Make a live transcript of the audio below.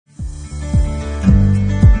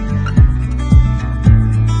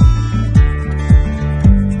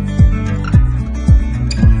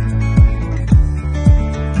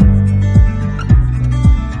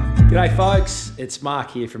it's Mark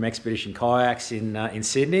here from Expedition Kayaks in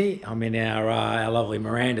Sydney. I'm in our lovely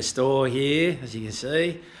Miranda store here, as you can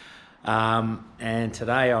see. And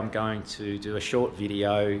today I'm going to do a short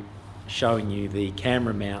video showing you the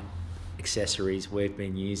camera mount accessories we've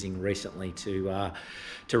been using recently to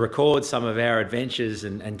record some of our adventures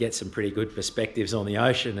and get some pretty good perspectives on the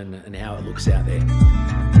ocean and how it looks out there.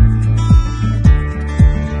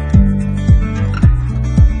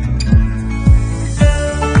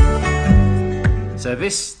 So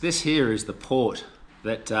this here is the port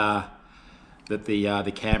that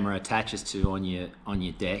the camera attaches to on your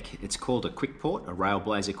deck. It's called a quick port, a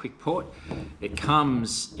Railblaza quick port. It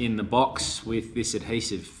comes in the box with this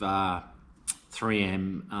adhesive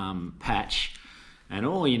 3M patch, and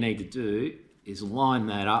all you need to do is line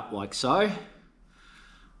that up like so,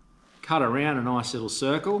 cut around a nice little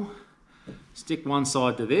circle, stick one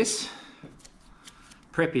side to this.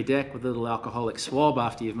 Prep your deck with a little alcoholic swab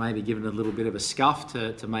after you've maybe given it a little bit of a scuff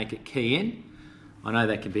to make it key in. I know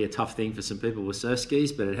that can be a tough thing for some people with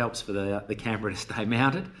Surfskis, but it helps for the camera to stay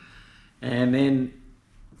mounted. And then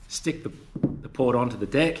stick the port onto the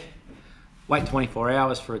deck, wait 24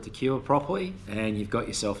 hours for it to cure properly, and you've got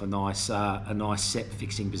yourself a nice set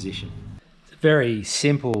fixing position. It's a very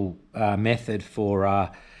simple method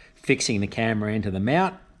for fixing the camera into the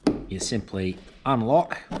mount. You simply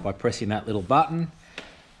unlock by pressing that little button.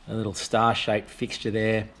 A little star-shaped fixture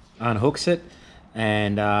there unhooks it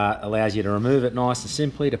and allows you to remove it nice and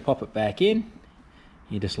simply to pop it back in.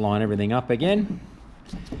 You just line everything up again,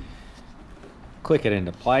 click it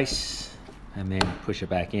into place, and then push it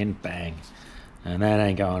back in, bang. And that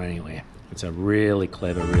ain't going anywhere. It's a really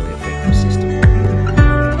clever, really effective system.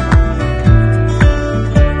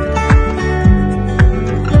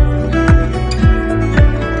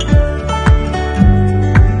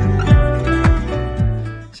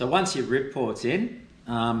 So once your rib port's in,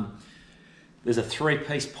 there's a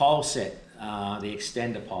 3-piece pole set, the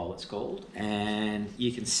extender pole it's called, and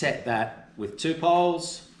you can set that with 2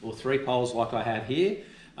 poles or 3 poles like I have here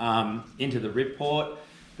into the rib port.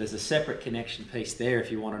 There's a separate connection piece there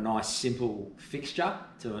if you want a nice simple fixture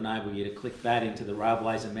to enable you to click that into the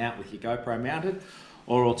Railblaza mount with your GoPro mounted,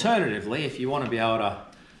 or alternatively if you want to be able to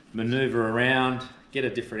maneuver around, get a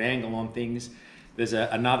different angle on things, there's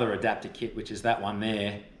another adapter kit, which is that one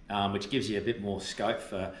there, which gives you a bit more scope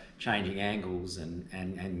for changing angles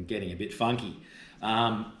and getting a bit funky.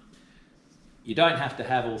 You don't have to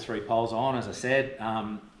have all 3 poles on, as I said.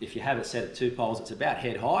 If you have it set at 2 poles, it's about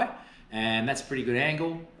head high, and that's a pretty good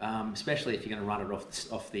angle, especially if you're going to run it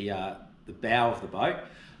off the bow of the boat.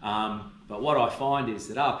 But what I find is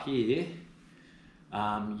that up here,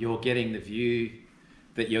 you're getting the view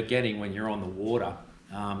that you're getting when you're on the water.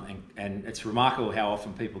 And it's remarkable how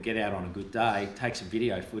often people get out on a good day, take some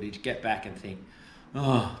video footage, get back and think,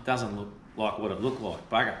 oh, it doesn't look like what it looked like,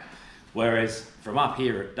 bugger. Whereas from up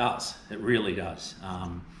here it does, it really does.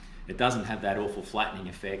 It doesn't have that awful flattening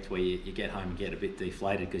effect where you get home and get a bit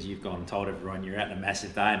deflated because you've gone and told everyone you're out on a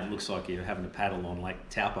massive day and it looks like you're having a paddle on Lake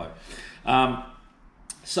Taupo.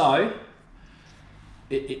 So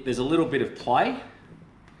there's a little bit of play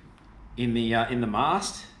in the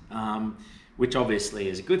mast, which obviously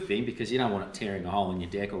is a good thing because you don't want it tearing a hole in your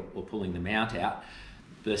deck or pulling the mount out.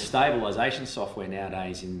 The stabilization software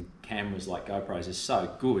nowadays in cameras like GoPros is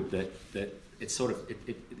so good that it's sort of,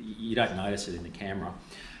 you don't notice it in the camera.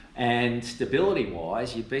 And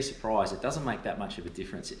stability-wise, you'd be surprised, it doesn't make that much of a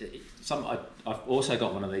difference. I've also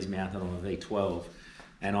got one of these mounted on a V12,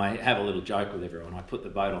 and I have a little joke with everyone. I put the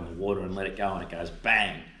boat on the water and let it go, and it goes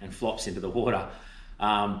bang and flops into the water.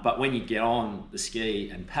 But when you get on the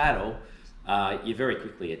ski and paddle, you very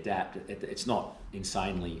quickly adapt. It's not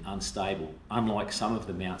insanely unstable, unlike some of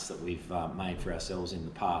the mounts that we've made for ourselves in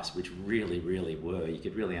the past, which really were. You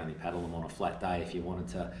could really only paddle them on a flat day if you wanted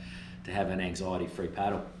to have an anxiety-free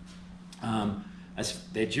paddle. As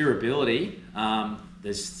their durability,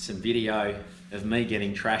 there's some video of me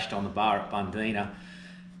getting trashed on the bar at Bundina,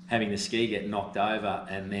 having the ski get knocked over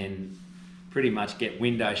and then pretty much get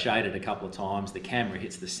window shaded a couple of times. The camera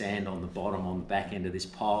hits the sand on the bottom on the back end of this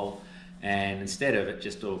pole, and instead of it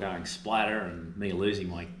just all going splatter and me losing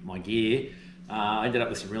my gear, I ended up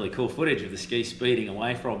with some really cool footage of the ski speeding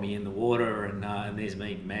away from me in the water, and there's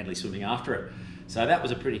me madly swimming after it. So that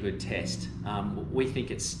was a pretty good test. We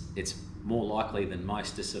think it's more likely than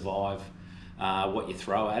most to survive what you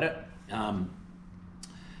throw at it.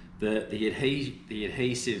 The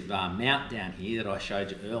adhesive mount down here that I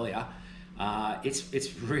showed you earlier,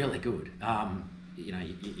 it's really good. you know,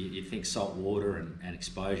 you'd think salt water and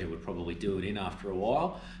exposure would probably do it in after a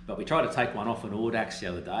while. But we tried to take one off an Audax the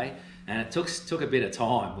other day, and it took a bit of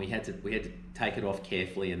time. We had to take it off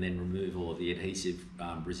carefully and then remove all of the adhesive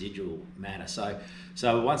residual matter.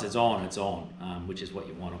 So once it's on, which is what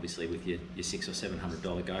you want, obviously, with your $600 or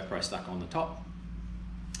 $700 GoPro stuck on the top.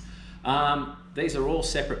 These are all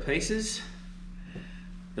separate pieces.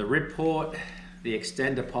 The rib port, the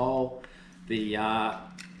extender pole, the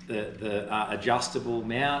adjustable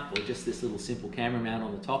mount, or just this little simple camera mount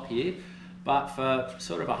on the top here. But for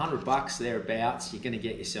sort of $100 thereabouts, you're going to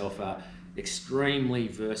get yourself a extremely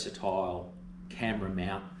versatile camera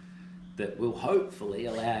mount that will hopefully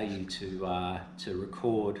allow you to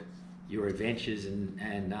record your adventures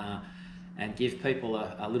and give people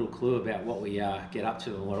a little clue about what we get up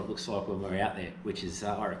to and what it looks like when we're out there, which is,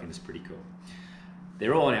 I reckon, is pretty cool.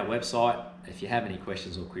 They're all on our website. If you have any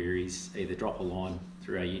questions or queries, either drop a line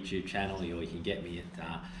through our YouTube channel, or you can get me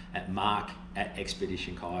at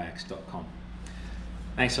mark@expeditionkayaks.com.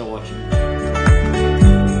 Thanks for watching.